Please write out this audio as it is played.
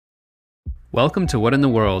Welcome to What in the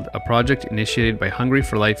World, a project initiated by Hungry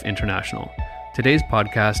for Life International. Today's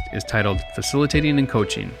podcast is titled Facilitating and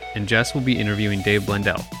Coaching, and Jess will be interviewing Dave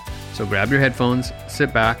Blundell. So grab your headphones,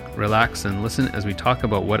 sit back, relax, and listen as we talk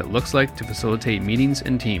about what it looks like to facilitate meetings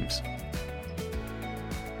and teams.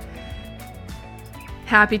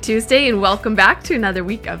 Happy Tuesday, and welcome back to another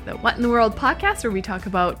week of the What in the World podcast, where we talk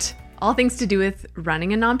about all things to do with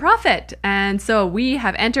running a nonprofit. And so we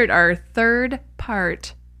have entered our third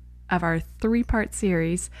part of our three-part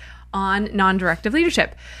series on non-directive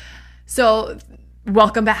leadership. So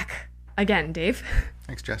welcome back again, Dave.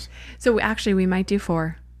 Thanks, Jess. So we might do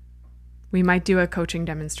four. We might do a coaching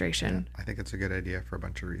demonstration. Yeah, I think it's a good idea for a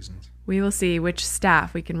bunch of reasons. We will see which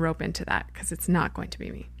staff we can rope into that, because it's not going to be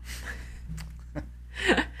me.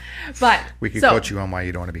 But we could coach you on why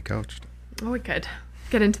you don't want to be coached. Oh, we could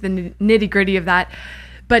get into the nitty-gritty of that.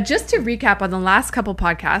 But just to recap on the last couple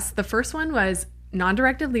podcasts, the first one was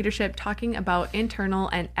non-directive leadership, talking about internal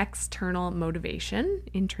and external motivation,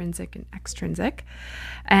 intrinsic and extrinsic,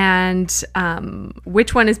 and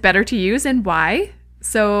which one is better to use and why.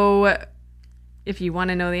 So if you want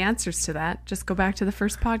to know the answers to that, just go back to the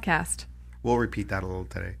first podcast. We'll repeat that a little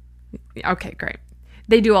today. Okay, great.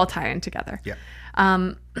 They do all tie in together. Yeah.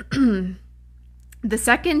 The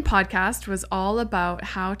second podcast was all about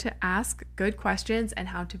how to ask good questions and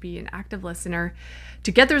how to be an active listener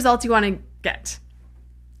to get the results you want to get,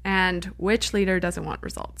 and which leader doesn't want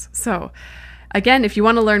results. So again, if you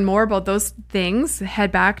want to learn more about those things,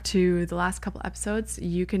 head back to the last couple episodes.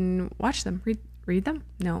 You can watch them, read them.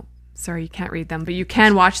 No, sorry, you can't read them, but you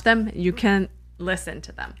can watch them. You can listen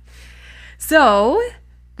to them. So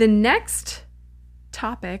the next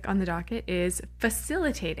topic on the docket is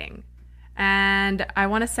facilitating. And I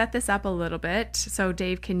want to set this up a little bit. So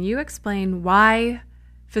Dave, can you explain why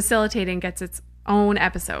facilitating gets its own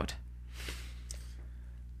episode?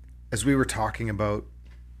 As we were talking about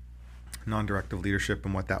non-directive leadership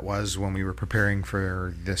and what that was when we were preparing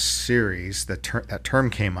for this series, that term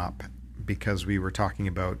came up because we were talking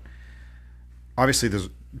about, obviously there's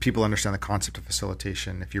people understand the concept of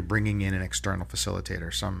facilitation. If you're bringing in an external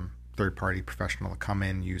facilitator, some third-party professional to come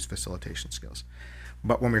in, use facilitation skills.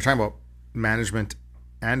 But when we're talking about management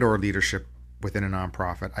and or leadership within a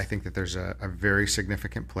nonprofit, I think that there's a very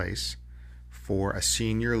significant place for a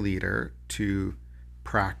senior leader to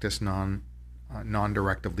practice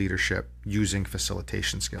non-directive leadership using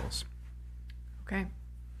facilitation skills. Okay.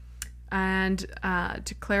 And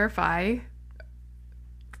to clarify,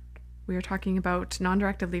 we were talking about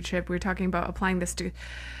non-directive leadership. We were talking about applying this to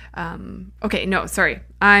I'm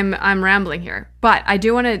rambling here, but I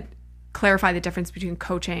do want to clarify the difference between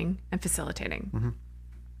coaching and facilitating. Mm-hmm.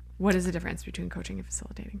 What is the difference between coaching and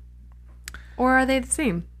facilitating? Or are they the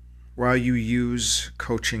same? Well, you use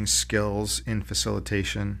coaching skills in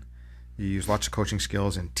facilitation. You use lots of coaching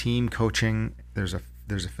skills in team coaching. There's a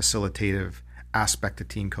facilitative aspect to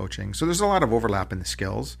team coaching. So there's a lot of overlap in the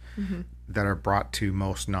skills that are brought to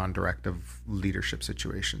most non-directive leadership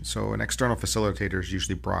situations. So an external facilitator is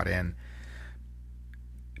usually brought in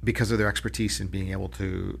because of their expertise in being able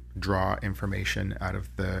to draw information out of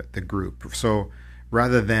the group. So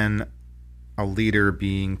rather than a leader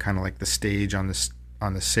being kind of like the stage on the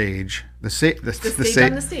stage.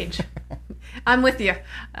 I'm with you.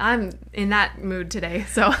 I'm in that mood today.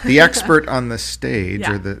 So the expert on the stage,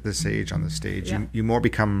 or the sage on the stage, you more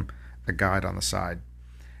become a guide on the side.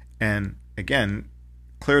 And again,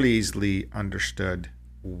 clearly easily understood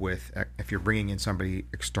with if you're bringing in somebody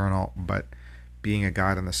external, but being a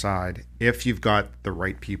guide on the side, if you've got the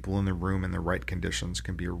right people in the room and the right conditions,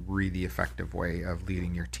 can be a really effective way of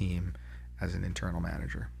leading your team as an internal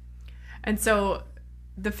manager. And so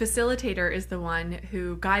the facilitator is the one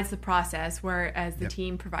who guides the process, whereas the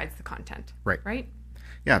team provides the content. Right?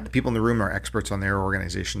 Yeah, the people in the room are experts on their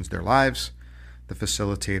organizations, their lives. The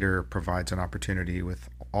facilitator provides an opportunity with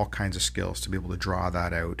all kinds of skills to be able to draw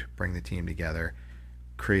that out, bring the team together,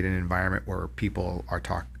 create an environment where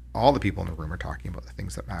all the people in the room are talking about the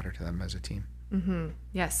things that matter to them as a team. Mm-hmm.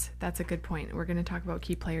 Yes, that's a good point. We're going to talk about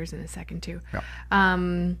key players in a second too.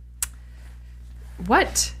 Yeah.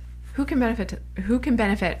 Who can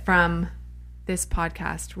benefit from this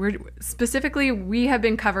podcast? We have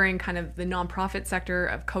been covering kind of the nonprofit sector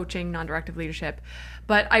of coaching, non-directive leadership.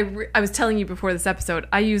 But I was telling you before this episode,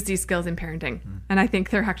 I use these skills in parenting, and I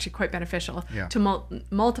think they're actually quite beneficial to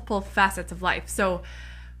multiple facets of life. So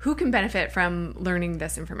who can benefit from learning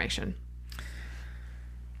this information?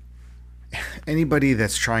 Anybody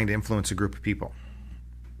that's trying to influence a group of people.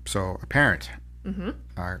 So a parent,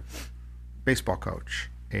 a baseball coach,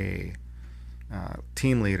 a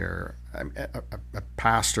team leader, a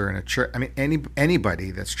pastor in a church. I mean,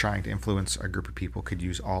 anybody that's trying to influence a group of people could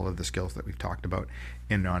use all of the skills that we've talked about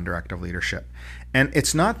in non-directive leadership. And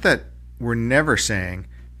it's not that we're never saying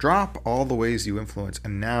drop all the ways you influence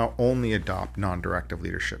and now only adopt non-directive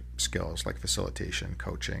leadership skills like facilitation,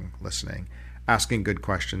 coaching, listening, asking good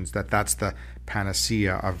questions, that's the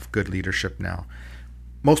panacea of good leadership now.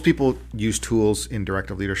 Most people use tools in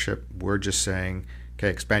directive leadership. We're just saying, okay,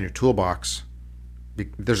 expand your toolbox.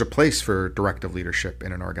 There's a place for directive leadership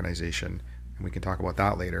in an organization, and we can talk about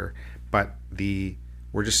that later. But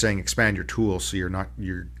we're just saying expand your tools, so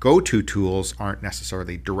your go-to tools aren't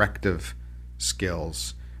necessarily directive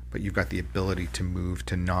skills, but you've got the ability to move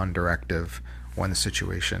to non-directive when the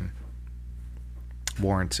situation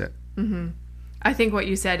warrants it. Mm-hmm. I think what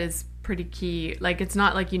you said is pretty key. Like, it's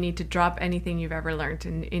not like you need to drop anything you've ever learned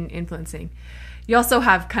in influencing. You also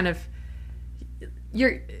have kind of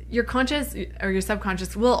your conscious or your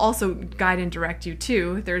subconscious will also guide and direct you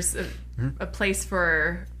too. There's a place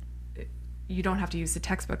for, you don't have to use the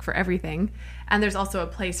textbook for everything, and there's also a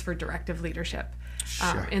place for directive leadership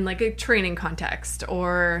in like a training context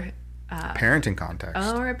or parenting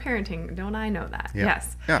context. Or a parenting. Don't I know that? Yeah.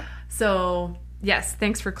 Yes. Yeah. So yes,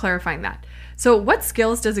 thanks for clarifying that. So what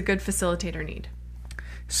skills does a good facilitator need?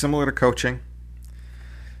 Similar to coaching,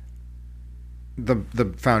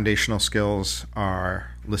 the foundational skills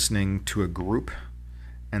are listening to a group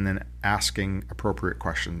and then asking appropriate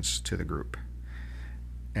questions to the group.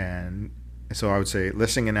 And so I would say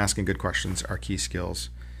listening and asking good questions are key skills.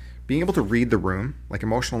 Being able to read the room, like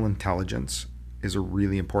emotional intelligence, is a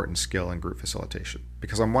really important skill in group facilitation,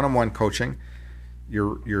 because on one-on-one coaching,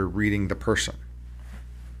 you're reading the person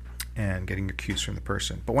and getting your cues from the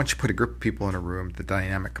person. But once you put a group of people in a room, the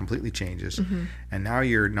dynamic completely changes. Mm-hmm. And now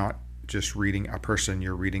you're not just reading a person,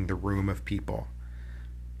 you're reading the room of people.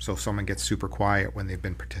 So if someone gets super quiet when they've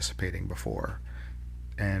been participating before,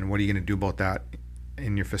 and what are you going to do about that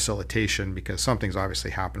in your facilitation, because something's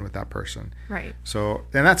obviously happened with that person. Right. So,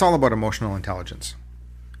 and that's all about emotional intelligence.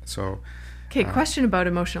 So, okay, question about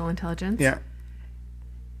emotional intelligence. Yeah.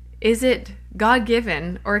 Is it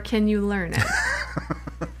God-given, or can you learn it?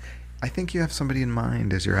 I think you have somebody in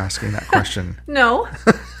mind as you're asking that question. No.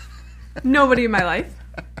 Nobody in my life.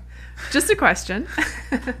 Just a question.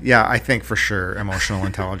 Yeah, I think for sure emotional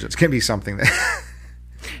intelligence can be something that...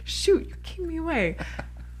 Shoot, you're kicking me away.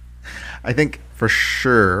 I think for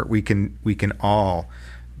sure we can all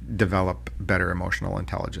develop better emotional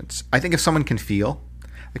intelligence. I think if someone can feel,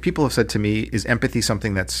 like people have said to me, is empathy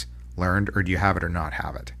something that's learned, or do you have it or not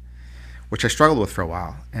have it? Which I struggled with for a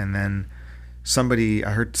while. And then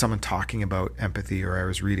I heard someone talking about empathy, or I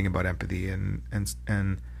was reading about empathy, and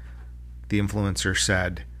the influencer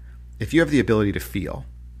said, if you have the ability to feel,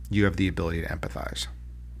 you have the ability to empathize.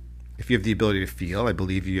 If you have the ability to feel, I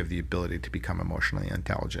believe you have the ability to become emotionally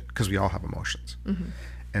intelligent, because we all have emotions. Mm-hmm.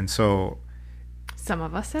 And so... Some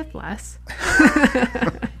of us have less.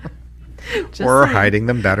 Or hiding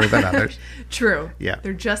them better than others. True. Yeah.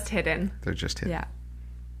 They're just hidden. Yeah.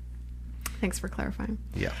 Thanks for clarifying.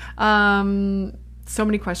 Yeah. So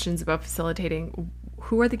many questions about facilitating.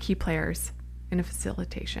 Who are the key players in a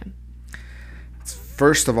facilitation? It's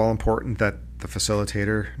first of all important that the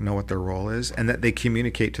facilitator know what their role is, and that they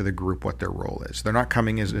communicate to the group what their role is. They're not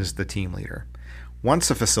coming as the team leader. Once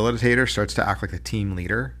a facilitator starts to act like a team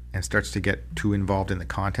leader and starts to get too involved in the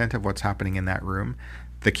content of what's happening in that room,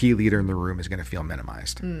 the key leader in the room is going to feel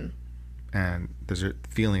minimized. And there's a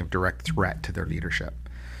feeling of direct threat to their leadership.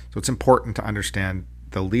 So it's important to understand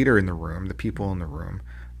the leader in the room, the people in the room,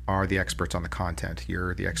 are the experts on the content.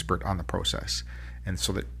 You're the expert on the process. And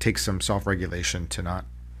so that takes some self-regulation to not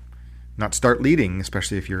start leading,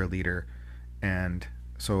 especially if you're a leader. And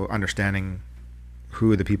so understanding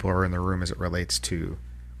who the people are in the room as it relates to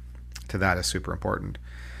that is super important.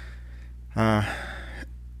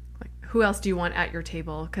 Who else do you want at your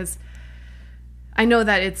table? Because I know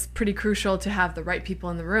that it's pretty crucial to have the right people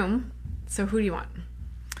in the room. So who do you want?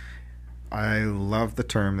 I love the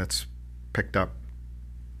term that's picked up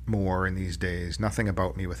more in these days. Nothing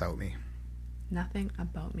about me without me. Nothing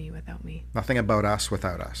about me without me. Nothing about us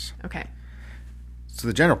without us. Okay. So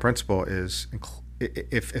the general principle is,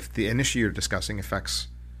 if the issue you're discussing affects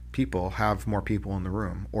people, have more people in the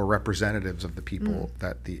room, or representatives of the people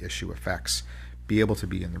that the issue affects, be able to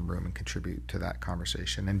be in the room and contribute to that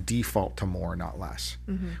conversation, and default to more, not less,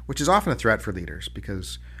 which is often a threat for leaders,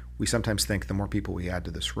 because we sometimes think the more people we add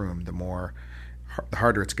to this room, the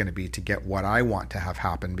harder it's going to be to get what I want to have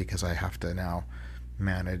happen, because I have to now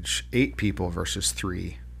manage 8 people versus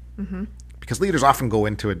 3. Because leaders often go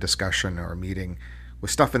into a discussion or a meeting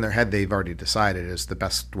with stuff in their head they've already decided is the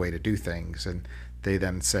best way to do things, and they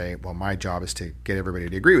then say, well, my job is to get everybody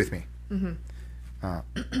to agree with me.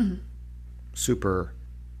 Super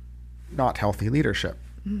not healthy leadership.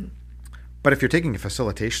 But if you're taking a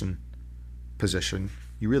facilitation position,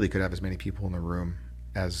 you really could have as many people in the room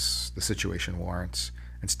as the situation warrants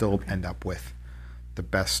and still end up with the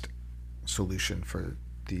best solution for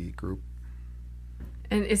the group.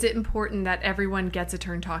 And is it important that everyone gets a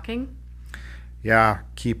turn talking? Yeah,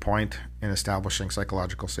 key point in establishing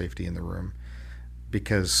psychological safety in the room,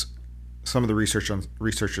 because some of the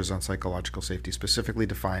researchers on psychological safety specifically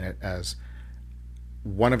define it as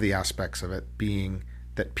one of the aspects of it being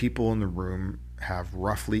that people in the room have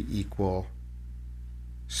roughly equal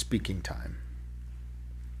speaking time.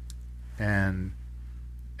 And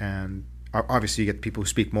obviously you get the people who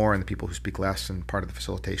speak more and the people who speak less, and part of the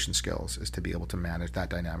facilitation skills is to be able to manage that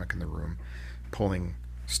dynamic in the room, pulling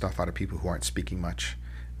stuff out of people who aren't speaking much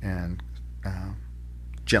and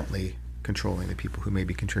gently controlling the people who may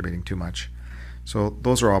be contributing too much. So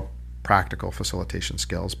those are all practical facilitation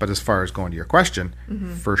skills. But as far as going to your question,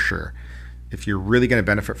 for sure, if you're really going to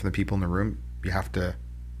benefit from the people in the room, you have to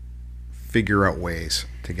figure out ways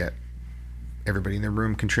to get everybody in the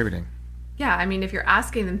room contributing. Yeah, I mean, if you're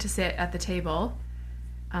asking them to sit at the table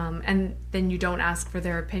and then you don't ask for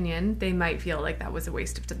their opinion, they might feel like that was a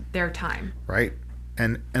waste of their time. Right.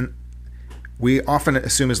 And we often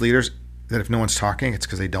assume as leaders that if no one's talking, it's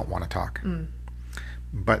because they don't want to talk.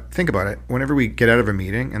 But think about it. Whenever we get out of a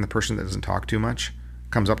meeting and the person that doesn't talk too much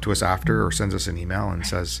comes up to us after or sends us an email and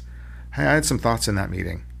says, hey, I had some thoughts in that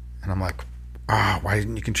meeting. And I'm like, why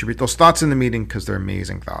didn't you contribute those thoughts in the meeting? Because they're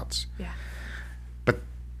amazing thoughts. Yeah. But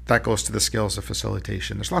that goes to the skills of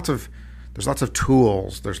facilitation. There's lots of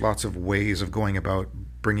tools. There's lots of ways of going about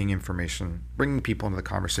bringing information, bringing people into the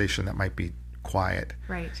conversation that might be quiet.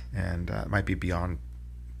 Right. And might be beyond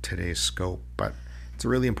today's scope. But it's a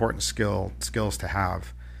really important skills to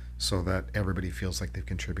have so that everybody feels like they've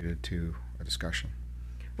contributed to a discussion.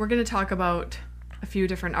 We're going to talk about a few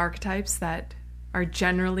different archetypes that are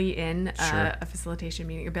generally in a facilitation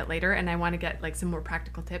meeting a bit later, and I want to get like some more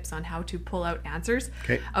practical tips on how to pull out answers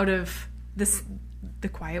out of the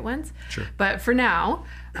quiet ones. Sure. But for now,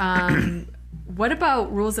 what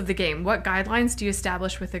about rules of the game? What guidelines do you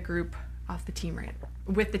establish with a group off the team right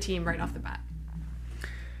off the bat?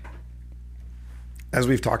 As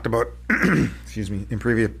we've talked about, in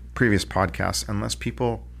previous podcasts, unless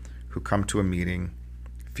people who come to a meeting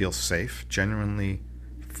feel safe, genuinely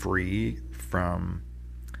free from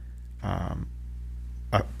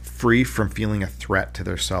feeling a threat to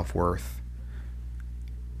their self-worth,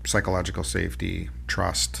 psychological safety,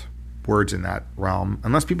 trust, words in that realm,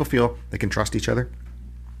 unless people feel they can trust each other,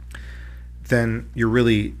 then you're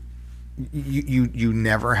really you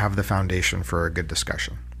never have the foundation for a good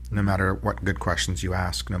discussion. No matter what good questions you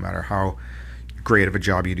ask, no matter how great of a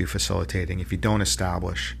job you do facilitating, if you don't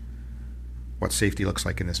establish what safety looks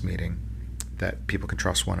like in this meeting, that people can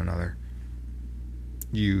trust one another,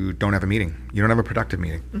 you don't have a meeting. You don't have a productive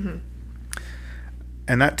meeting.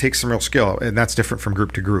 And that takes some real skill, and that's different from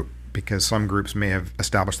group to group, because some groups may have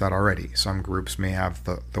established that already. Some groups may have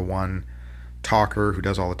the one talker who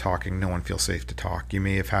does all the talking. No one feels safe to talk. You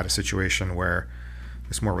may have had a situation where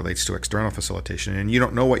this more relates to external facilitation, and you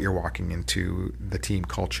don't know what you're walking into, the team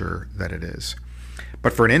culture that it is.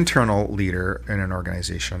 But for an internal leader in an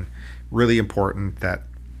organization, really important that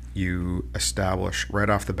you establish right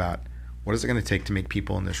off the bat, what is it going to take to make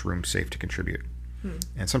people in this room safe to contribute?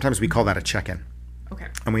 And sometimes we call that a check-in. Okay.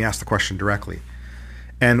 And we ask the question directly.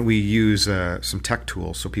 And we use some tech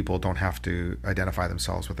tools so people don't have to identify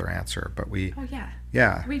themselves with their answer. But we... Oh, yeah.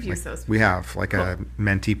 Yeah. We've used those. We have, like a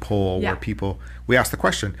Menti poll where we ask the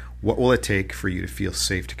question, what will it take for you to feel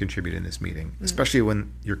safe to contribute in this meeting? Especially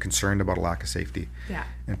when you're concerned about a lack of safety. Yeah.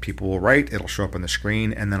 And people will write, it'll show up on the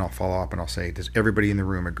screen, and then I'll follow up and I'll say, does everybody in the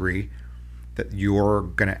room agree that you're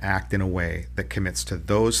going to act in a way that commits to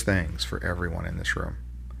those things for everyone in this room?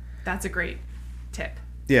 That's a great tip.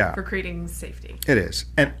 Yeah. For creating safety. It is.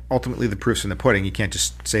 And ultimately the proof's in the pudding. You can't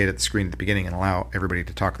just say it at the screen at the beginning and allow everybody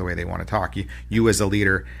to talk the way they want to talk. You as a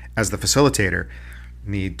leader, as the facilitator,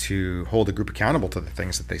 need to hold a group accountable to the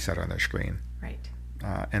things that they said on their screen. Right.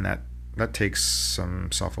 And that takes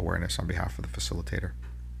some self-awareness on behalf of the facilitator.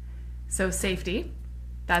 So safety,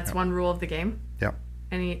 that's one rule of the game. Yep.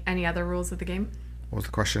 Any other rules of the game? What was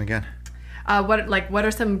the question again? What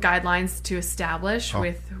are some guidelines to establish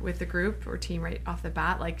with the group or team right off the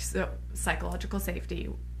bat, like psychological safety?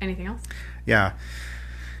 Anything else? Yeah.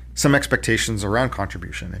 Some expectations around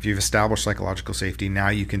contribution. If you've established psychological safety, now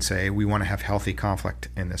you can say we want to have healthy conflict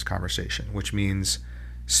in this conversation, which means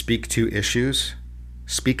speak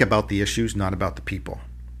about the issues, not about the people.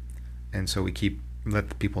 And so we keep let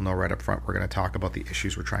the people know right up front we're going to talk about the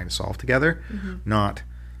issues we're trying to solve together, not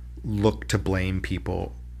look to blame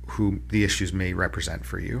people who the issues may represent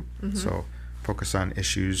for you. So focus on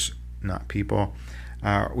issues, not people.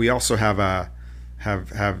 We also have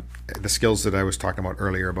the skills that I was talking about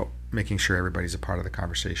earlier about making sure everybody's a part of the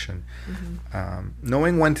conversation.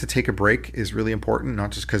 Knowing when to take a break is really important,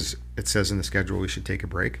 not just because it says in the schedule we should take a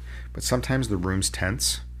break, but sometimes the room's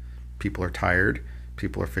tense, people are tired,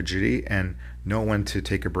 people are fidgety, and know when to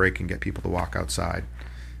take a break and get people to walk outside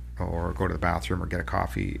or go to the bathroom or get a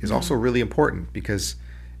coffee is also really important, because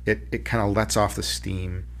it kind of lets off the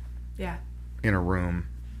steam in a room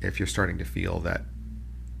if you're starting to feel that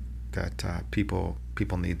people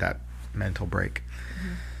need that mental break.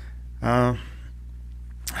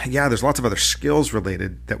 There's lots of other skills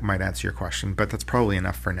related that might answer your question, but that's probably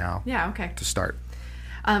enough for now. Yeah, okay. To start.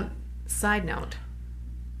 Side note,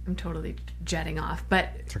 I'm totally jetting off, but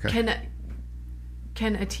It's okay.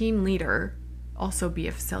 Can a team leader also be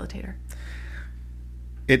a facilitator?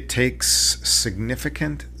 It takes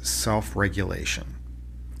significant self-regulation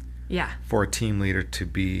for a team leader to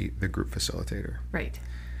be the group facilitator. Right.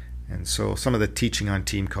 And so some of the teaching on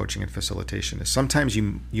team coaching and facilitation is sometimes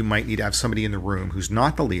you might need to have somebody in the room who's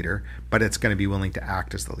not the leader, but it's going to be willing to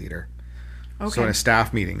act as the leader. Okay. So in a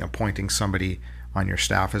staff meeting, appointing somebody on your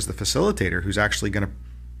staff as the facilitator who's actually going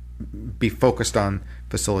to be focused on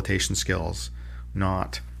facilitation skills,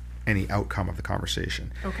 not any outcome of the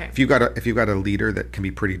conversation. Okay. If you've got a leader that can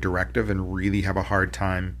be pretty directive and really have a hard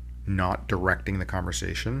time not directing the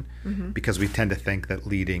conversation, because we tend to think that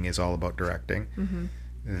leading is all about directing,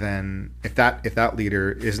 then if that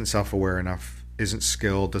leader isn't self-aware enough, isn't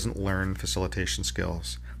skilled, doesn't learn facilitation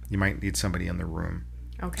skills, you might need somebody in the room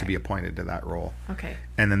to be appointed to that role. Okay.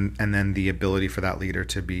 And then the ability for that leader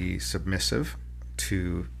to be submissive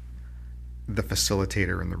to the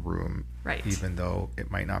facilitator in the room, Right. even though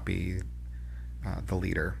it might not be the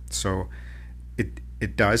leader. So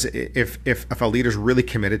it does, if a leader's really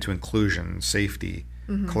committed to inclusion, safety,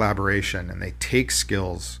 collaboration, and they take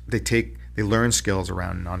skills, they learn skills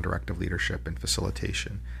around non-directive leadership and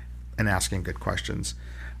facilitation and asking good questions,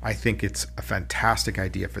 I think it's a fantastic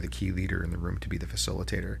idea for the key leader in the room to be the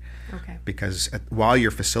facilitator. Okay. Because while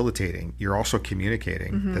you're facilitating, you're also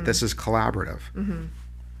communicating that this is collaborative.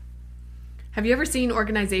 Have you ever seen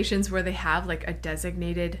organizations where they have like a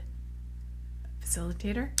designated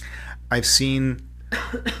facilitator? I've seen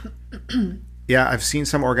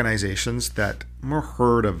some organizations that more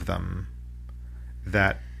heard of them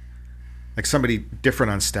that like somebody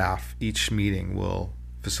different on staff each meeting will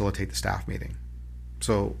facilitate the staff meeting.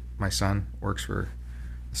 So my son works for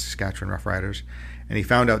the Saskatchewan Rough Riders, and he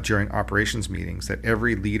found out during operations meetings that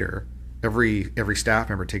every leader, every staff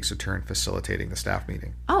member takes a turn facilitating the staff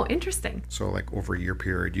meeting. Oh, interesting. So like over a year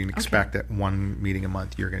period, you can expect that one meeting a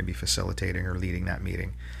month you're going to be facilitating or leading that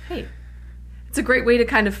meeting. Hey, it's a great way to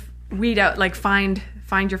kind of weed out, like find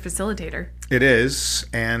your facilitator. It is,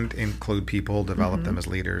 and include people, develop them as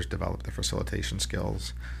leaders, develop their facilitation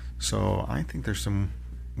skills. So I think there's some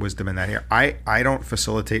wisdom in that here. I don't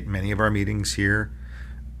facilitate many of our meetings here.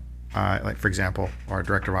 Like for example, our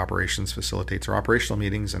director of operations facilitates our operational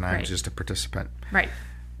meetings, and I'm just a participant. Right.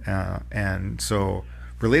 And so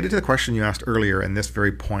related to the question you asked earlier and this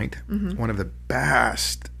very point, one of the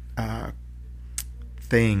best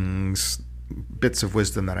bits of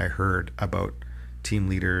wisdom that I heard about team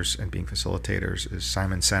leaders and being facilitators is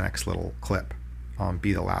Simon Sinek's little clip on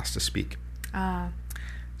Be the Last to Speak.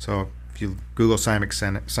 So if you Google Simon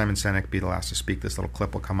Sinek, Be the Last to Speak, this little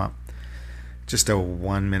clip will come up. Just a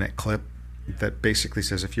 1-minute clip that basically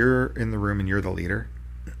says if you're in the room and you're the leader,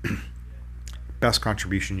 best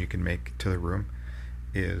contribution you can make to the room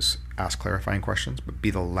is ask clarifying questions, but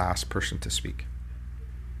be the last person to speak.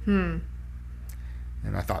 And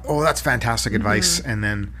I thought, oh, that's fantastic advice. And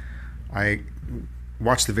then I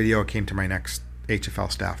watched the video, came to my next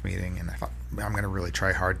HFL staff meeting, and I thought, I'm going to really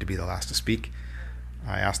try hard to be the last to speak.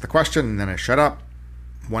 I asked the question, and then I shut up.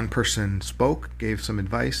 One person spoke, gave some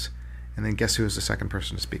advice, and then guess who was the second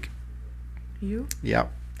person to speak? You?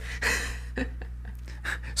 Yep.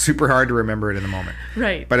 Super hard to remember it in the moment.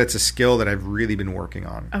 Right. But it's a skill that I've really been working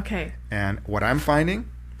on. Okay. And what I'm finding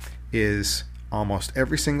is almost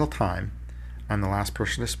every single time I'm the last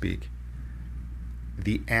person to speak,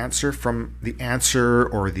 the answer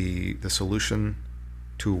or the solution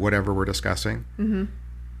to whatever we're discussing,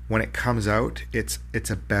 when it comes out, it's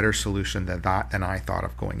a better solution than I thought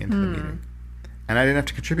of going into the meeting. And I didn't have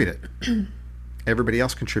to contribute it. Everybody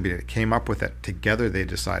else contributed. It came up with it. Together they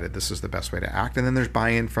decided this is the best way to act. And then there's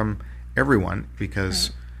buy-in from everyone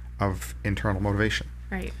because of internal motivation.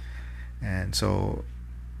 Right. And so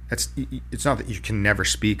it's not that you can never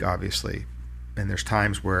speak, obviously, and there's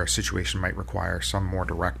times where a situation might require some more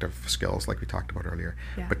directive skills, like we talked about earlier.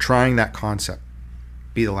 Yeah. But trying that concept,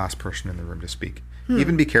 be the last person in the room to speak.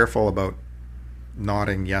 Even be careful about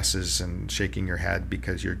nodding yeses and shaking your head,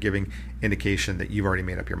 because you're giving indication that you've already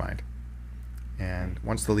made up your mind. And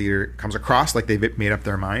once the leader comes across like they've made up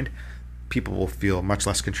their mind, people will feel much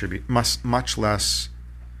less much less.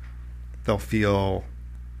 They'll feel,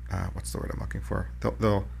 what's the word I'm looking for?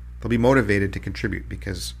 They'll be motivated to contribute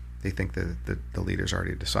because they think that the leader's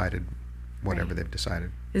already decided whatever they've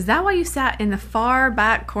decided. Is that why you sat in the far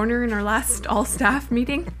back corner in our last all staff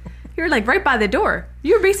meeting? You were like right by the door.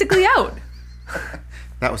 You were basically out.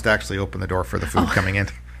 That was to actually open the door for the food coming in.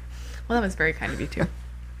 Well, that was very kind of you too.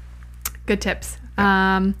 Good tips.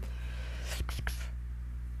 Yeah.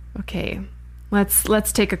 Okay,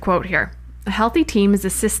 let's take a quote here. A healthy team is a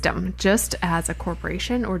system, just as a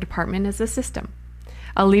corporation or department is a system.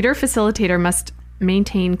 A leader facilitator must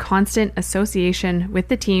maintain constant association with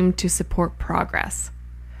the team to support progress.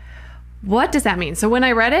 What does that mean? So when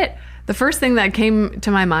I read it, the first thing that came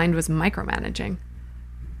to my mind was micromanaging.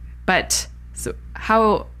 But so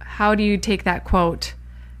how do you take that quote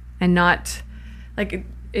and not, like,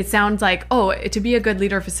 it sounds like, oh, to be a good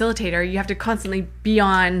leader or facilitator, you have to constantly be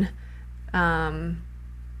on and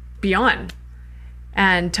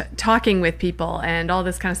talking with people and all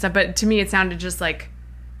this kind of stuff. But to me, it sounded just like,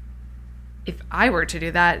 if I were to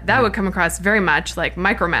do that, that would come across very much like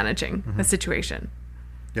micromanaging a situation.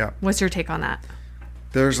 Yeah. What's your take on that?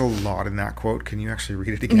 There's a lot in that quote. Can you actually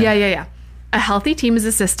read it again? Yeah. A healthy team is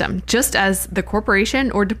a system, just as the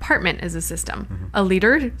corporation or department is a system. A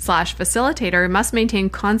leader/facilitator must maintain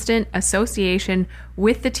constant association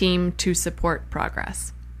with the team to support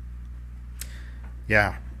progress.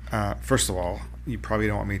 Yeah. First of all, you probably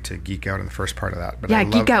don't want me to geek out in the first part of that. But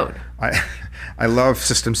Geek out. I love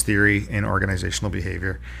systems theory in organizational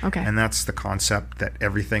behavior. Okay. And that's the concept that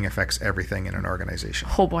everything affects everything in an organization.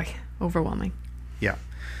 Oh boy, overwhelming. Yeah.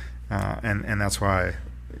 And that's why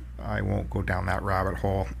I won't go down that rabbit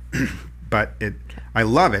hole. But I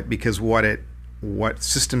love it because what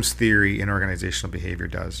systems theory in organizational behavior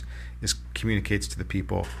does is communicates to the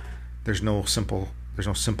people there's no simple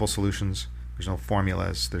solutions. There's no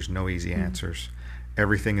formulas. There's no easy answers.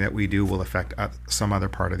 Everything that we do will affect some other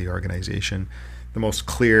part of the organization. The most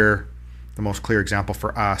clear example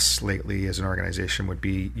for us lately as an organization would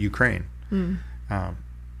be Ukraine.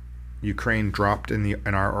 Ukraine dropped in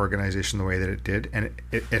our organization the way that it did, and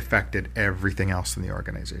it affected everything else in the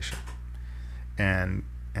organization. And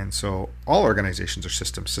so all organizations are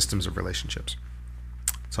systems of relationships.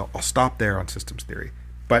 So I'll stop there on systems theory.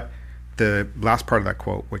 But the last part of that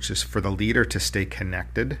quote, which is for the leader to stay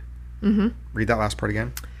connected. Read that last part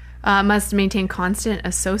again. Must maintain constant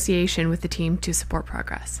association with the team to support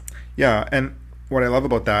progress. Yeah, and what I love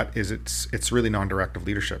about that is it's really non-directive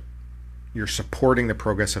leadership. You're supporting the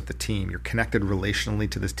progress of the team. You're connected relationally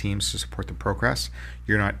to this team to support the progress.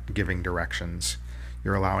 You're not giving directions.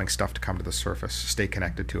 You're allowing stuff to come to the surface. Stay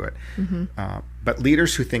connected to it. But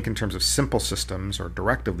leaders who think in terms of simple systems or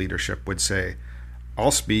directive leadership would say,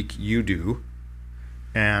 I'll speak, you do,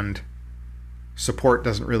 and support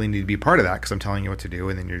doesn't really need to be part of that because I'm telling you what to do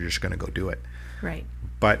and then you're just going to go do it. Right.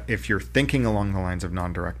 But if you're thinking along the lines of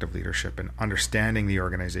non-directive leadership and understanding the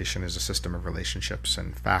organization as a system of relationships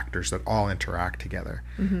and factors that all interact together,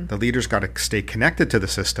 the leader's got to stay connected to the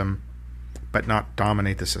system, but not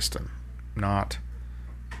dominate the system, not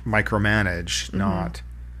micromanage, not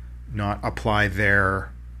apply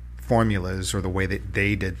their formulas or the way that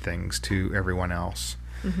they did things to everyone else.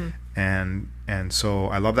 And so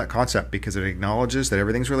I love that concept because it acknowledges that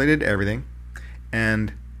everything's related to everything,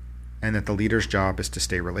 and that the leader's job is to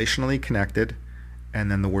stay relationally connected. And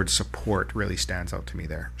then the word support really stands out to me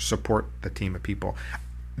there. Support the team of people.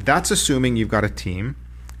 That's assuming you've got a team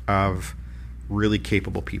of really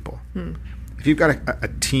capable people. If you've got a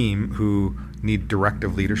team who need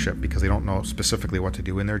directive leadership because they don't know specifically what to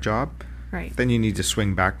do in their job, Right. then you need to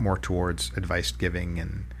swing back more towards advice giving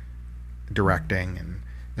and directing. And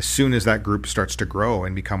as soon as that group starts to grow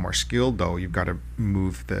and become more skilled, though, you've got to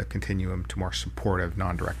move the continuum to more supportive,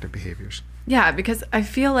 non-directive behaviors. Yeah, because I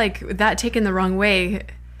feel like that taken the wrong way,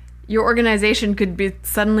 your organization could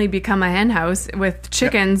suddenly become a hen house with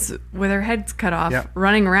chickens with their heads cut off,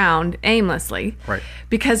 running around aimlessly. Right.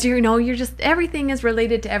 Because you're just, everything is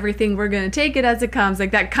related to everything. We're going to take it as it comes.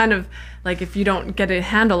 Like that kind of, like if you don't get a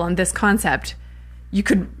handle on this concept, you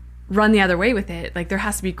could run the other way with it. Like there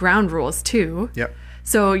has to be ground rules too. Yep.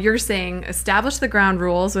 So you're saying establish the ground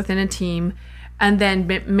rules within a team, And then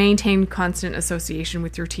maintain constant association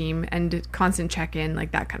with your team and constant check-in,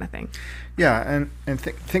 like that kind of thing. Yeah, and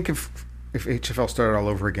think if HFL started all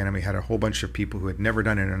over again and we had a whole bunch of people who had never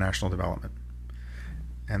done international development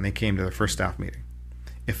and they came to their first staff meeting.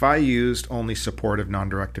 If I used only supportive,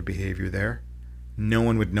 non-directive behavior there, no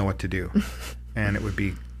one would know what to do. And it would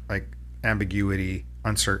be like ambiguity,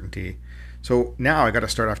 uncertainty. So now I got to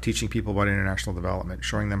start off teaching people about international development,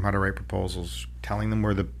 showing them how to write proposals, telling them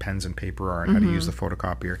where the pens and paper are and how to use the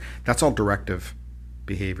photocopier. That's all directive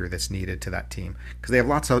behavior that's needed to that team because they have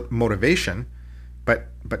lots of motivation, but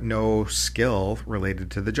no skill related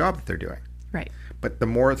to the job that they're doing. Right. But the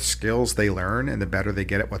more skills they learn and the better they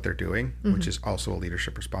get at what they're doing, which is also a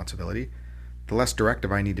leadership responsibility, the less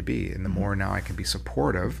directive I need to be. And the more now I can be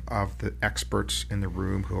supportive of the experts in the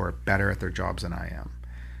room who are better at their jobs than I am.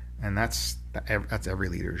 And that's every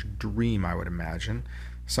leader's dream, I would imagine.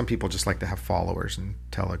 Some people just like to have followers and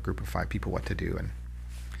tell a group of 5 people what to do,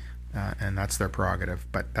 and that's their prerogative.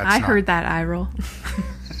 But that's not... heard that eye roll.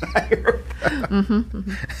 I heard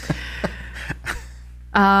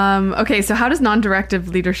that. Okay, so how does non-directive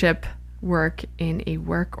leadership work in a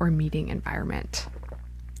work or meeting environment?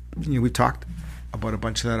 We talked about a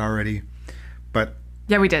bunch of that already, but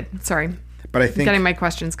yeah, we did. Sorry, but I think getting my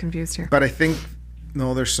questions confused here. But I think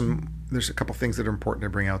there's a couple things that are important to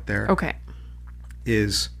bring out there. Okay,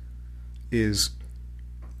 is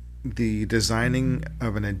the designing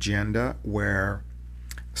of an agenda where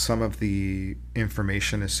some of the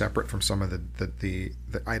information is separate from some of the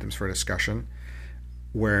items for discussion,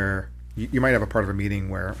 where you might have a part of a meeting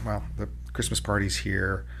where, well, the Christmas party's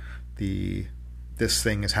here, this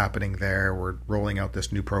thing is happening there, we're rolling out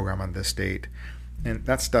this new program on this date, and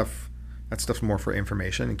that stuff's more for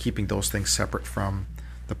information, and keeping those things separate from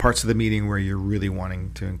the parts of the meeting where you're really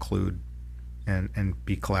wanting to include and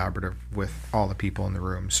be collaborative with all the people in the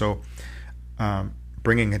room. So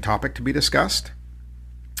bringing a topic to be discussed,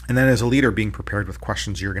 and then as a leader being prepared with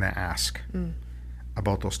questions you're going to ask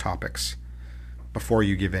about those topics before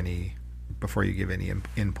you give any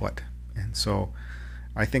input. And so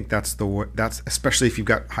I think that's especially if you've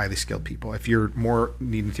got highly skilled people. If you're more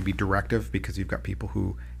needing to be directive because you've got people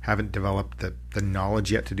who haven't developed the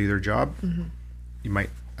knowledge yet to do their job, you might,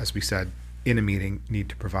 as we said, in a meeting need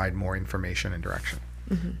to provide more information and direction.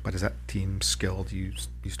 But as that team's skilled, you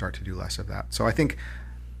start to do less of that. So I think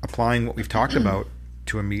applying what we've talked about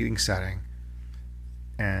to a meeting setting,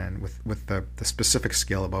 and with the specific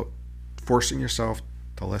skill about forcing yourself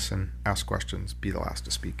to listen, ask questions, be the last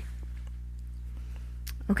to speak.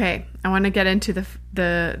 Okay, I want to get into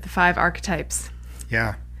the 5 archetypes.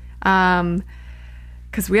 Yeah.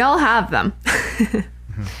 Because we all have them.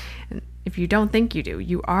 And if you don't think you do,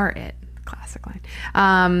 you are it. Classic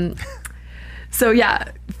line. So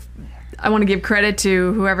yeah, I want to give credit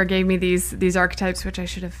to whoever gave me these archetypes, which I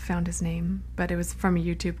should have found his name, but it was from a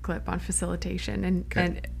YouTube clip on facilitation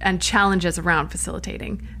and challenges around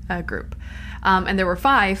facilitating a group. And there were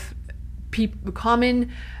 5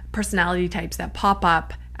 common personality types that pop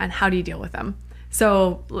up, and how do you deal with them?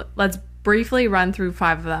 So let's briefly run through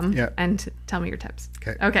 5 of them and tell me your tips.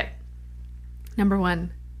 Okay. Number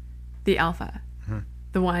 1, the alpha.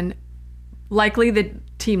 The one, likely the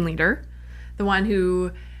team leader, the one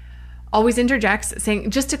who always interjects,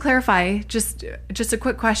 saying, just to clarify, just a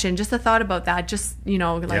quick question, just a thought about that, just,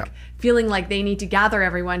 feeling like they need to gather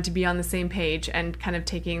everyone to be on the same page and kind of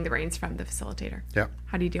taking the reins from the facilitator. Yeah.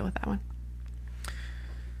 How do you deal with that one?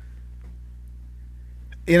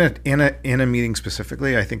 In a meeting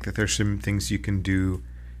specifically, I think that there's some things you can do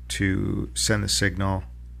to send the signal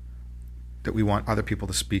that we want other people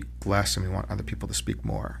to speak less and we want other people to speak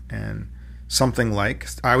more. And something like,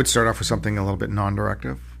 I would start off with something a little bit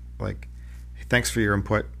non-directive, like, hey, thanks for your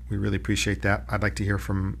input. We really appreciate that. I'd like to hear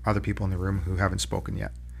from other people in the room who haven't spoken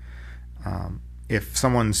yet. If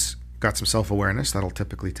someone's got some self-awareness, that'll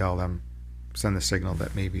typically send the signal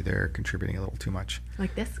that maybe they're contributing a little too much.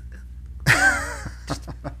 Like this?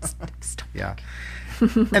 Stop. Yeah.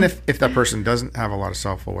 And if that person doesn't have a lot of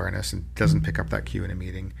self-awareness and doesn't pick up that cue in a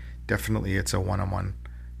meeting, definitely it's a one-on-one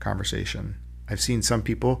conversation. I've seen some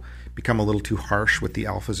people become a little too harsh with the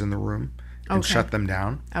alphas in the room and shut them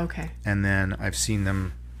down. Okay. And then I've seen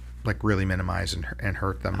them like really minimize and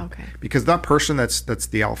hurt them. Okay. Because that person that's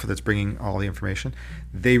the alpha that's bringing all the information,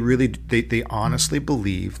 they honestly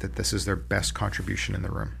believe that this is their best contribution in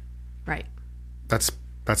the room. Right. That's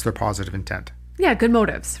their positive intent. Yeah, good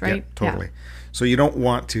motives, right? Yeah, totally. Yeah. So you don't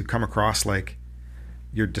want to come across like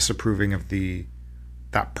you're disapproving of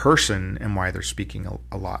that person and why they're speaking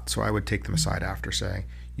a lot. So I would take them aside after, saying,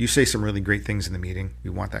 you say some really great things in the meeting. We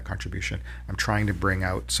want that contribution. I'm trying to bring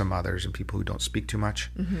out some others and people who don't speak too much.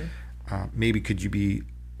 maybe could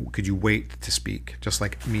you wait to speak, just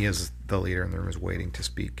like me as the leader in the room is waiting to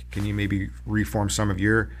speak? Can you maybe reform some of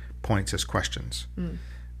your points as questions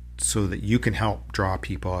so that you can help draw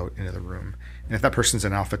people out into the room? And if that person's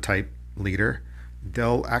an alpha type leader,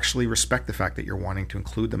 they'll actually respect the fact that you're wanting to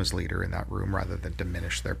include them as leader in that room rather than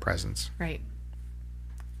diminish their presence. Right.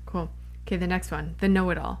 Cool. Okay, the next one, the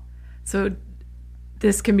know-it-all. So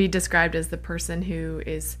this can be described as the person who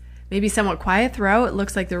is maybe somewhat quiet throughout. It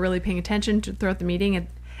looks like they're really paying attention throughout the meeting. And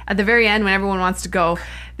at the very end, when everyone wants to go,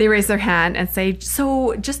 they raise their hand and say,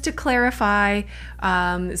 so just to clarify,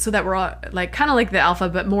 so that we're all like kind of like the alpha,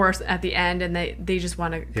 but more at the end. And they just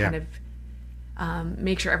want to kind of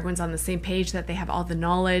make sure everyone's on the same page, that they have all the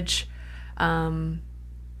knowledge. What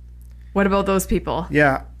about those people?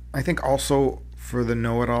 Yeah, I think also for the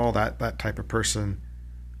know-it-all, that type of person,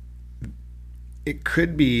 it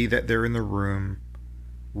could be that they're in the room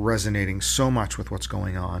resonating so much with what's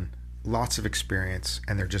going on, lots of experience,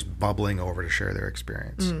 and they're just bubbling over to share their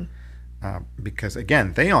experience. Because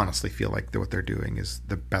again, they honestly feel like what they're doing is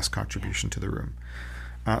the best contribution to the room.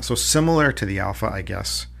 So similar to the alpha, I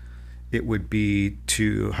guess, it would be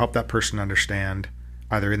to help that person understand,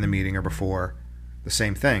 either in the meeting or before, the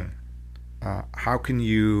same thing. How can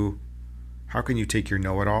you take your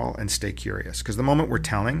know-it-all and stay curious? Because the moment we're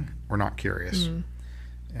telling, we're not curious.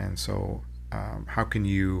 And so how can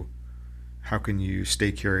you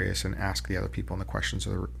stay curious and ask the other people in the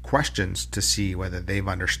questions to see whether they've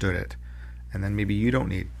understood it? And then maybe you don't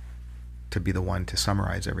need to be the one to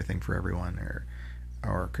summarize everything for everyone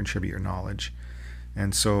or contribute your knowledge.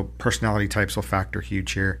 And so personality types will factor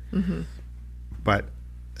huge here. But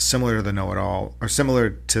similar to the know-it-all, or similar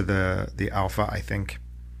to the alpha, I think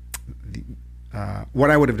what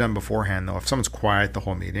I would have done beforehand, though, if someone's quiet the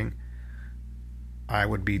whole meeting, I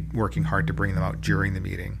would be working hard to bring them out during the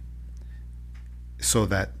meeting so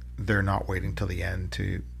that they're not waiting till the end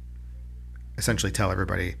to essentially tell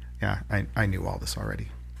everybody, yeah, I knew all this already.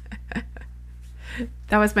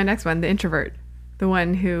 That was my next one, the introvert, the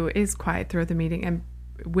one who is quiet throughout the meeting and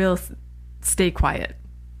will stay quiet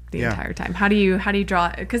the entire time. How do you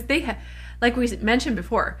draw? Because like we mentioned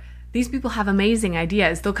before, these people have amazing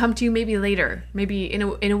ideas. They'll come to you maybe later, maybe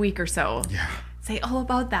in a week or so. Yeah. Say, oh,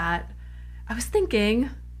 about that, I was thinking.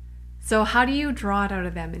 So how do you draw it out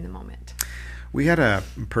of them in the moment? We had a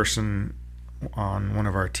person on one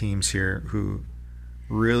of our teams here who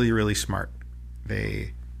really, really smart.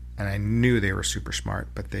 And I knew they were super smart,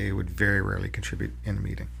 but they would very rarely contribute in a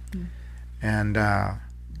meeting. And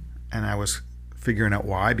I was figuring out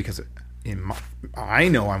why, because I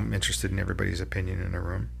know I'm interested in everybody's opinion in a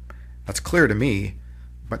room. That's clear to me,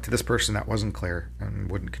 but to this person that wasn't clear and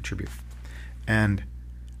wouldn't contribute. And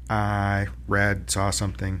I saw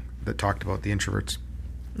something that talked about the introverts,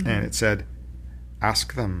 and it said,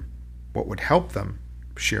 ask them what would help them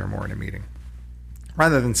share more in a meeting.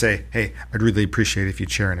 Rather than say, hey, I'd really appreciate if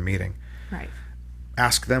you'd share in a meeting. Right.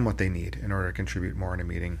 Ask them what they need in order to contribute more in a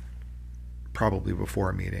meeting, probably before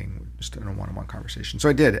a meeting, just in a one-on-one conversation. So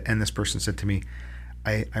I did, and this person said to me,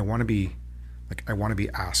 I want to be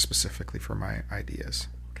asked specifically for my ideas.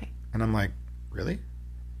 Okay. And I'm like, really?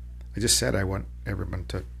 I just said I want everyone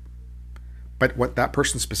to. But what that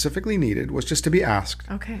person specifically needed was just to be asked.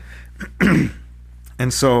 Okay.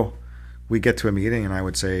 And so we get to a meeting, and I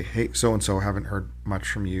would say, hey, so-and-so, haven't heard much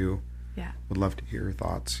from you. Yeah. Would love to hear your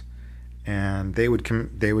thoughts. And they would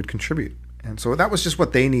contribute. And so that was just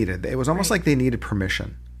what they needed. It was almost like they needed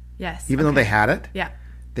permission. Yes. Even though they had it. Yeah.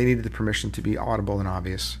 They needed the permission to be audible and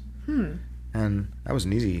obvious. And that was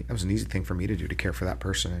an easy thing for me to do, to care for that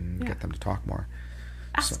person and get them to talk more.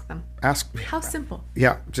 Ask them. How simple.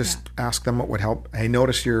 Yeah, just ask them what would help. Hey,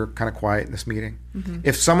 notice you're kind of quiet in this meeting.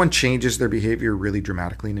 If someone changes their behavior really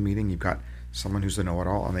dramatically in a meeting, you've got someone who's the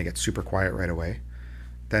know-it-all and they get super quiet right away,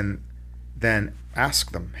 then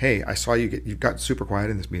ask them, hey, I saw you've got super quiet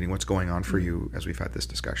in this meeting. What's going on for you as we've had this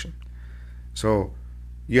discussion? So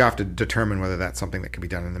you have to determine whether that's something that can be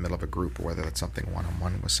done in the middle of a group or whether that's something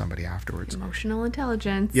one-on-one with somebody afterwards. Emotional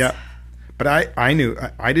intelligence. Yeah. But I knew,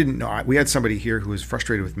 I didn't know. We had somebody here who was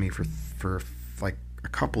frustrated with me for like a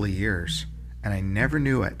couple of years, and I never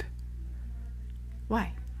knew it.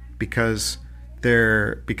 Why? Because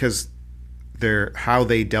how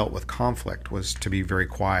they dealt with conflict was to be very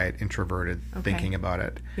quiet, introverted, thinking about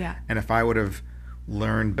it. Yeah. And if I would have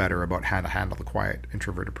learned better about how to handle the quiet,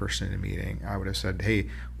 introverted person in a meeting, I would have said, hey,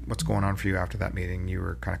 what's going on for you after that meeting? You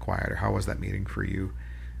were kind of quiet, or how was that meeting for you?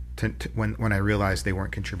 When I realized they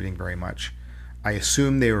weren't contributing very much, I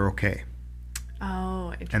assumed they were okay.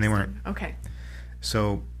 Oh, interesting. And they weren't. Okay.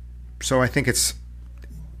 So I think it's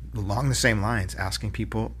along the same lines, asking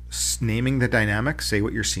people, naming the dynamic, say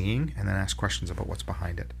what you're seeing, and then ask questions about what's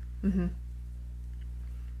behind it. Mm-hmm.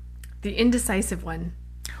 The indecisive one.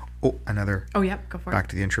 Oh, another. Oh, yep. Go for it. Back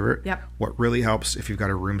to the introvert. Yep. What really helps if you've got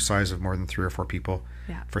a room size of more than 3 or 4 people,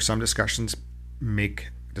 Yeah. for some discussions, make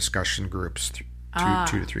discussion groups 2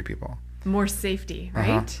 to 3 people. More safety,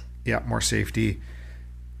 right? Yeah, more safety.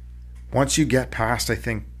 Once you get past, I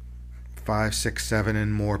think, 5, 6, 7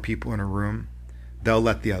 and more people in a room, they'll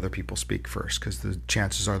let the other people speak first, because the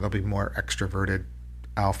chances are there'll be more extroverted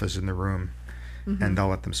alphas in the room, and they'll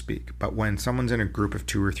let them speak. But when someone's in a group of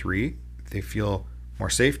 2 or 3, they feel more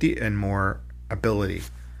safety and more ability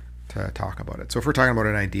to talk about it. So if we're talking about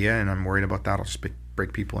an idea and I'm worried about that, I'll just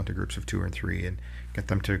break people into groups of 2 or 3 and get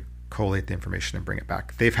them to collate the information and bring it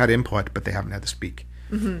back. They've had input, but they haven't had to speak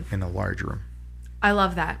in a large room. I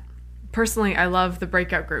love that. Personally, I love the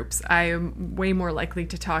breakout groups. I am way more likely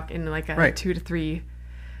to talk in like a 2 to 3,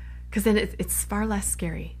 because then it's far less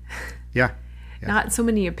scary. Yeah. Not so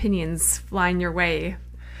many opinions flying your way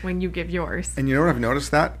when you give yours. And you know what I've noticed,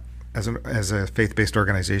 that as a faith-based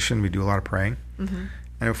organization, we do a lot of praying. And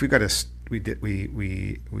if we got if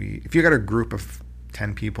you got a group of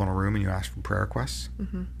 10 people in a room and you ask for prayer requests,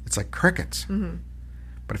 it's like crickets.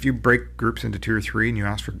 But if you break groups into 2 or 3 and you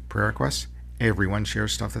ask for prayer requests, everyone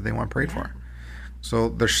shares stuff that they want prayed for. So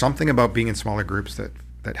there's something about being in smaller groups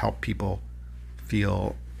that help people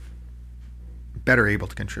feel better able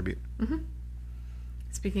to contribute.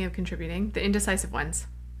 Speaking of contributing, the indecisive ones,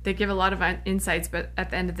 they give a lot of insights, but at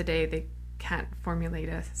the end of the day, they can't formulate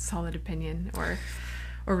a solid opinion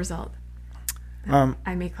or result.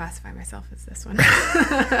 I may classify myself as this one.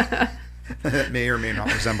 That may or may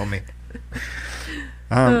not resemble me.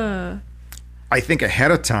 I think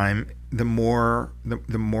ahead of time, the more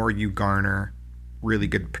you garner really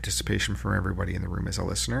good participation from everybody in the room as a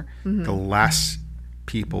listener, the less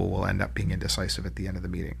people will end up being indecisive at the end of the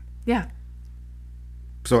meeting. Yeah.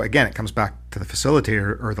 So again, it comes back to the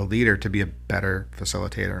facilitator or the leader to be a better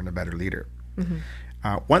facilitator and a better leader.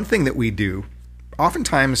 One thing that we do,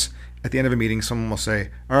 oftentimes at the end of a meeting, someone will say,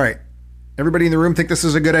 "All right, everybody in the room think this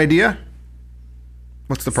is a good idea?"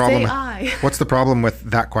 What's the problem? What's the problem with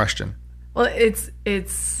that question? Well, it's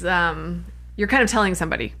you're kind of telling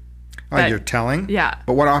somebody. You're telling? Yeah.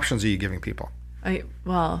 But what options are you giving people?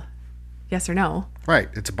 Well, yes or no. Right.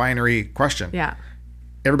 It's a binary question. Yeah.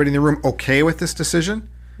 Everybody in the room okay with this decision?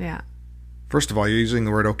 Yeah. First of all, you're using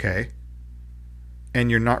the word okay,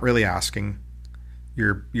 and you're not really asking.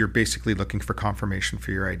 You're basically looking for confirmation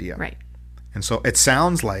for your idea. Right. And so it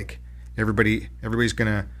sounds like everybody's going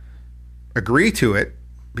to agree to it,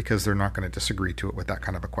 because they're not going to disagree to it with that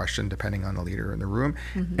kind of a question, depending on the leader in the room.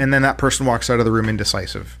 And then that person walks out of the room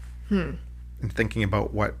indecisive and thinking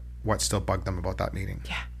about what still bugged them about that meeting.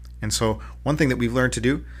 Yeah. And so one thing that we've learned to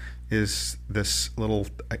do is this little,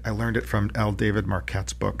 I learned it from L. David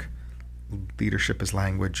Marquette's book, Leadership is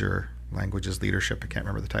Language, or Language is Leadership. I can't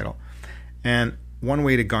remember the title. And one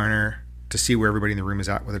way to see where everybody in the room is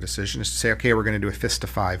at with a decision is to say, okay, we're going to do a fist to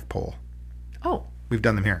 5 poll. Oh. We've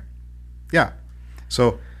done them here. Yeah.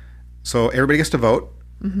 So everybody gets to vote.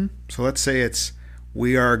 So let's say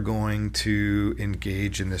we are going to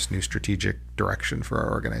engage in this new strategic direction for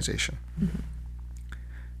our organization.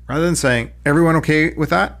 Rather than saying, everyone okay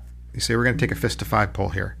with that? You say, we're going to take a fist to 5 poll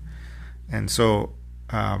here. And so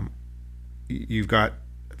you've got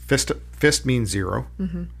fist means 0.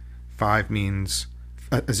 5 means,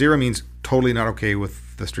 0 means totally not okay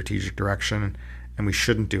with the strategic direction and we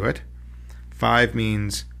shouldn't do it. 5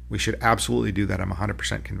 means we should absolutely do that. I'm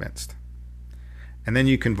 100% convinced. And then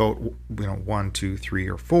you can vote, 1, 2, 3,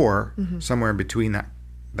 or 4, somewhere in between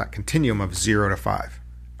that continuum of 0 to 5,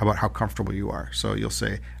 about how comfortable you are. So you'll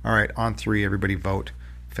say, all right, on 3, everybody vote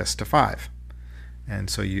fist to 5. And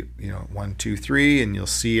so you 1, 2, 3, and you'll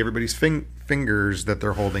see everybody's fingers that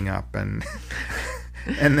they're holding up, and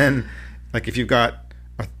and then like if you've got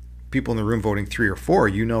people in the room voting 3 or 4,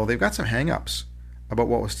 they've got some hang-ups about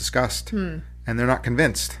what was discussed. And they're not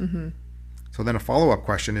convinced. So then a follow-up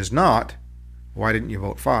question is not, why didn't you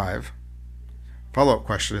vote 5? Follow-up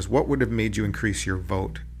question is, what would have made you increase your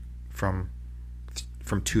vote from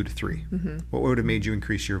 2 to 3? What would have made you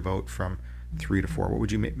increase your vote from 3 to 4? What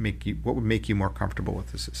would make you more comfortable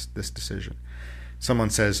with this decision?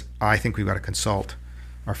 Someone says, I think we've got to consult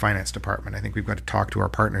our finance department. I think we've got to talk to our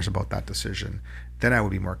partners about that decision. Then I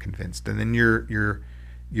would be more convinced. And then you're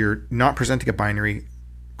not presenting a binary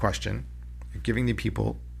question. You're giving the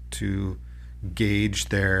people to gauge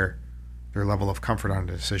their level of comfort on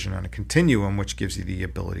a decision on a continuum, which gives you the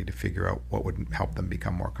ability to figure out what would help them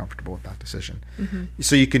become more comfortable with that decision.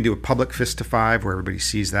 So you can do a public fist to 5 where everybody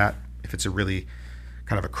sees that. If it's a really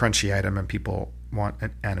kind of a crunchy item and people want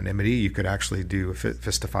anonymity, you could actually do a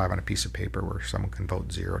fist to 5 on a piece of paper where someone can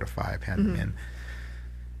vote 0 to 5, hand them in.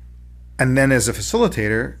 And then as a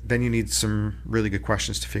facilitator, then you need some really good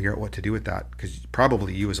questions to figure out what to do with that, because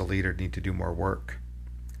probably you as a leader need to do more work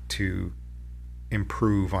to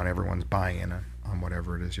improve on everyone's buy-in on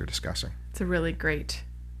whatever it is you're discussing. It's a really great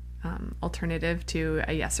alternative to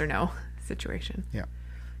a yes or no situation. Yeah.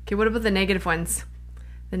 Okay, what about the negative ones?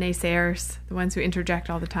 The naysayers, the ones who interject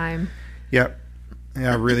all the time? Yeah,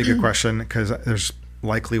 really good question, because there's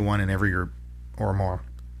likely one in every group or more.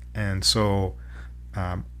 And so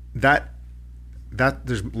that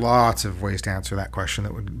there's lots of ways to answer that question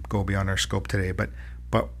that would go beyond our scope today. But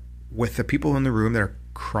with the people in the room that are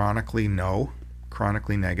chronically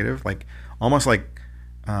negative, like almost like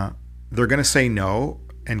they're going to say no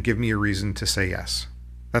and give me a reason to say yes.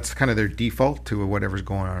 That's kind of their default to whatever's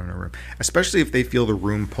going on in the room, especially if they feel the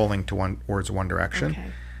room pulling towards one direction. Okay.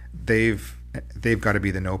 They've got to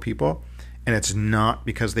be the no people, and it's not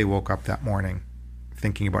because they woke up that morning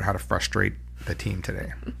thinking about how to frustrate the team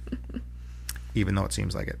today, even though it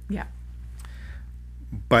seems like it. Yeah.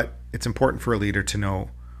 But it's important for a leader to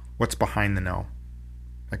know what's behind the no,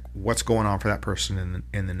 like what's going on for that person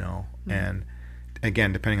in the no. And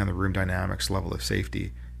again, depending on the room dynamics, level of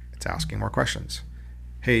safety, it's asking more questions.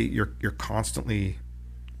 Hey, you're constantly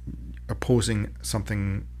opposing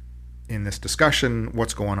something in this discussion.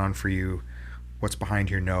 What's going on for you? What's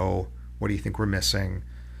behind your no? What do you think we're missing?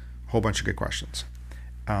 A whole bunch of good questions.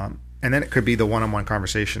 And then it could be the one-on-one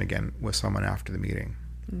conversation again with someone after the meeting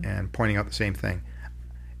and pointing out the same thing.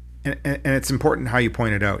 And it's important how you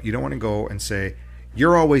point it out. You don't want to go and say,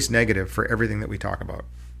 you're always negative for everything that we talk about.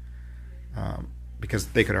 Because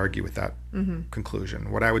they could argue with that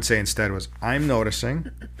conclusion. What I would say instead was, I'm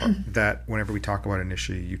noticing that whenever we talk about an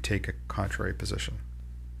issue, you take a contrary position.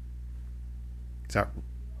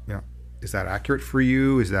 Is that accurate for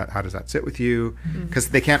you? How does that sit with you? Because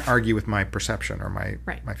they can't argue with my perception or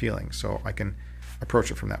my feelings, so I can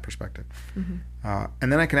approach it from that perspective. And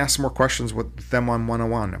then I can ask some more questions with them on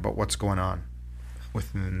one-on-one about what's going on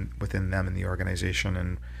within them in the organization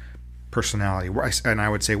and personality. And I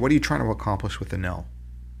would say, what are you trying to accomplish with the no?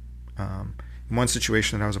 In one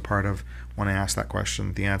situation that I was a part of, when I asked that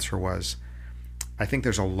question, the answer was, I think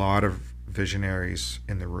there's a lot of visionaries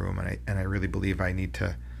in the room, and I really believe I need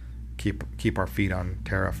to keep our feet on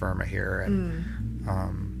terra firma here. And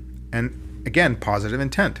again, positive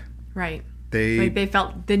intent. Right. They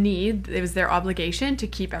felt the need. It was their obligation to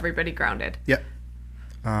keep everybody grounded. Yeah.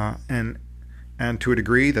 And to a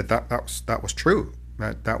degree that was true.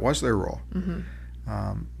 That was their role.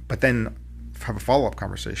 But then have a follow-up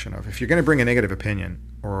conversation of, if you're going to bring a negative opinion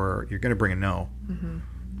or you're going to bring a no,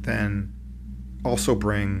 then also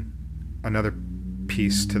bring another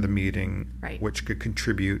piece to the meeting, which could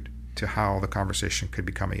contribute to how the conversation could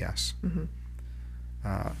become a yes.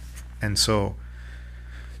 And so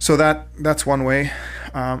that's one way.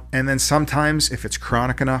 And then sometimes if it's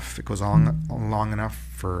chronic enough, it goes on long enough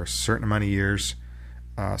for a certain amount of years,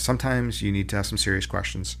 sometimes you need to have some serious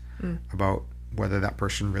questions about whether that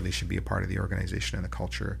person really should be a part of the organization and the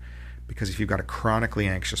culture. Because if you've got a chronically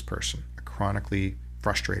anxious person, a chronically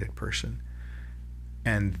frustrated person,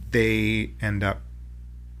 and they end up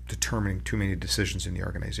determining too many decisions in the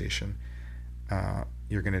organization,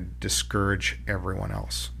 you're going to discourage everyone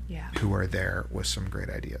else who are there with some great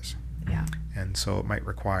ideas. Yeah. And so it might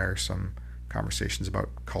require some conversations about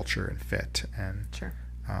culture and fit. And sure.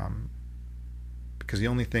 Because the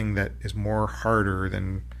only thing that is more harder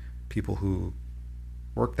than people who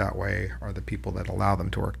work that way are the people that allow them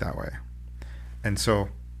to work that way. And so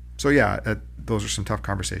those are some tough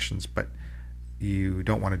conversations, but you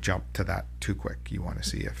don't want to jump to that too quick. You want to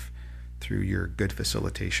see if through your good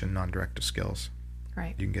facilitation, non-directive skills,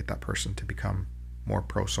 you can get that person to become more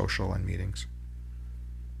pro-social in meetings.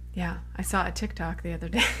 Yeah, I saw a TikTok the other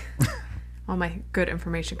day. All my good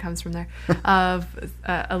information comes from there, of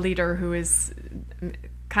a leader who is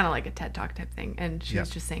kind of like a TED Talk type thing. And she was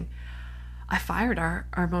just saying, I fired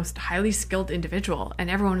our most highly skilled individual. And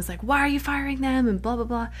everyone was like, why are you firing them? And blah, blah,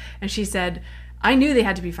 blah. And she said, I knew they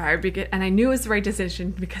had to be fired, and I knew it was the right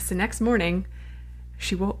decision, because the next morning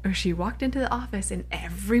she walked into the office and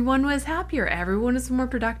everyone was happier. Everyone was more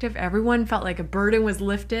productive. Everyone felt like a burden was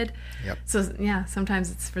lifted. Yep. So yeah, sometimes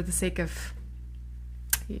it's for the sake of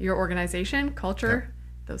your organization, culture. Yep.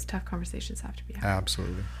 Those tough conversations have to be had.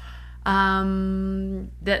 Absolutely.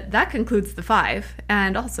 That concludes the 5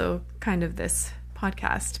 and also kind of this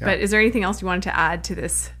podcast. Yep. But is there anything else you wanted to add to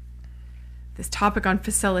this topic on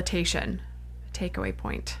facilitation? A takeaway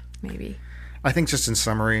point, maybe. I think just in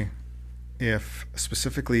summary, if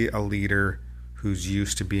specifically a leader who's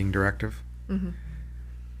used to being directive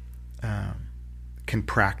can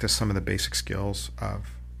practice some of the basic skills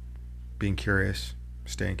of being curious,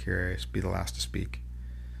 staying curious, be the last to speak.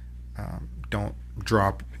 Don't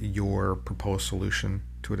drop your proposed solution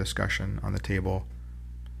to a discussion on the table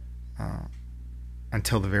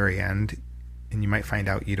until the very end, and you might find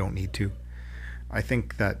out you don't need to. I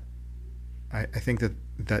think that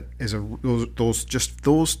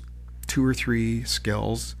those 2 or 3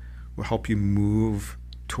 skills will help you move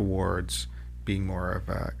towards being more of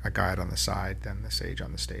a guide on the side than the sage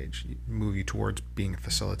on the stage. Move you towards being a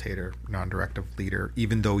facilitator, non-directive leader,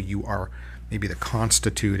 even though you are maybe the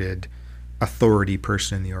constituted authority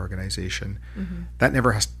person in the organization.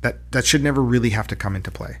 That should never really have to come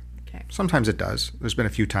into play. Okay. Sometimes it does. There's been a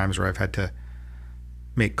few times where I've had to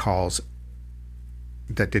make calls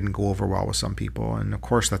that didn't go over well with some people, and of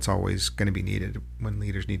course that's always going to be needed when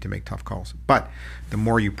leaders need to make tough calls. But the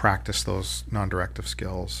more you practice those non-directive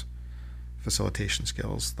skills, facilitation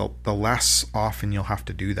skills, the less often you'll have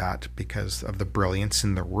to do that because of the brilliance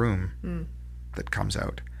in the room that comes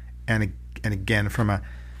out. And again, from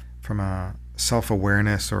a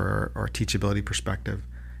self-awareness or teachability perspective,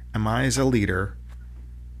 am I as a leader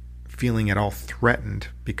feeling at all threatened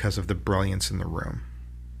because of the brilliance in the room?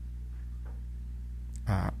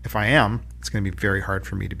 If I am, it's going to be very hard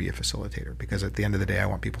for me to be a facilitator, because at the end of the day, I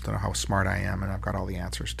want people to know how smart I am and I've got all the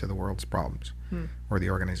answers to the world's problems or the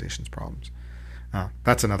organization's problems.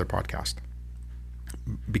 That's another podcast,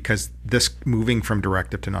 because this moving from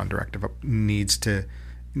directive to non-directive needs to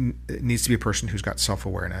be a person who's got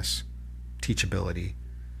self-awareness, teachability,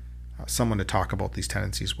 someone to talk about these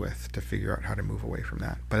tendencies with, to figure out how to move away from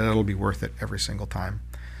that. But it'll be worth it every single time.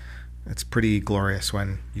 It's pretty glorious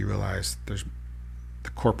when you realize there's the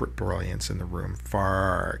corporate brilliance in the room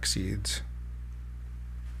far exceeds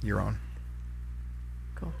your own.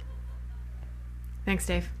 Cool. Thanks,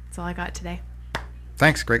 Dave. That's all I got today.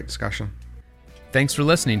 Thanks. Great discussion. Thanks for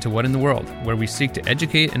listening to What in the World, where we seek to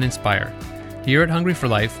educate and inspire. Here at Hungry for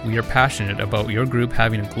Life, we are passionate about your group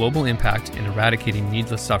having a global impact in eradicating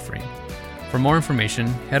needless suffering. For more information,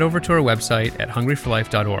 head over to our website at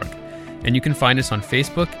hungryforlife.org, and you can find us on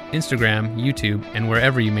Facebook, Instagram, YouTube, and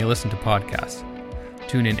wherever you may listen to podcasts.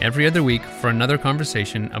 Tune in every other week for another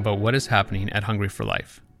conversation about what is happening at Hungry for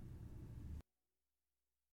Life.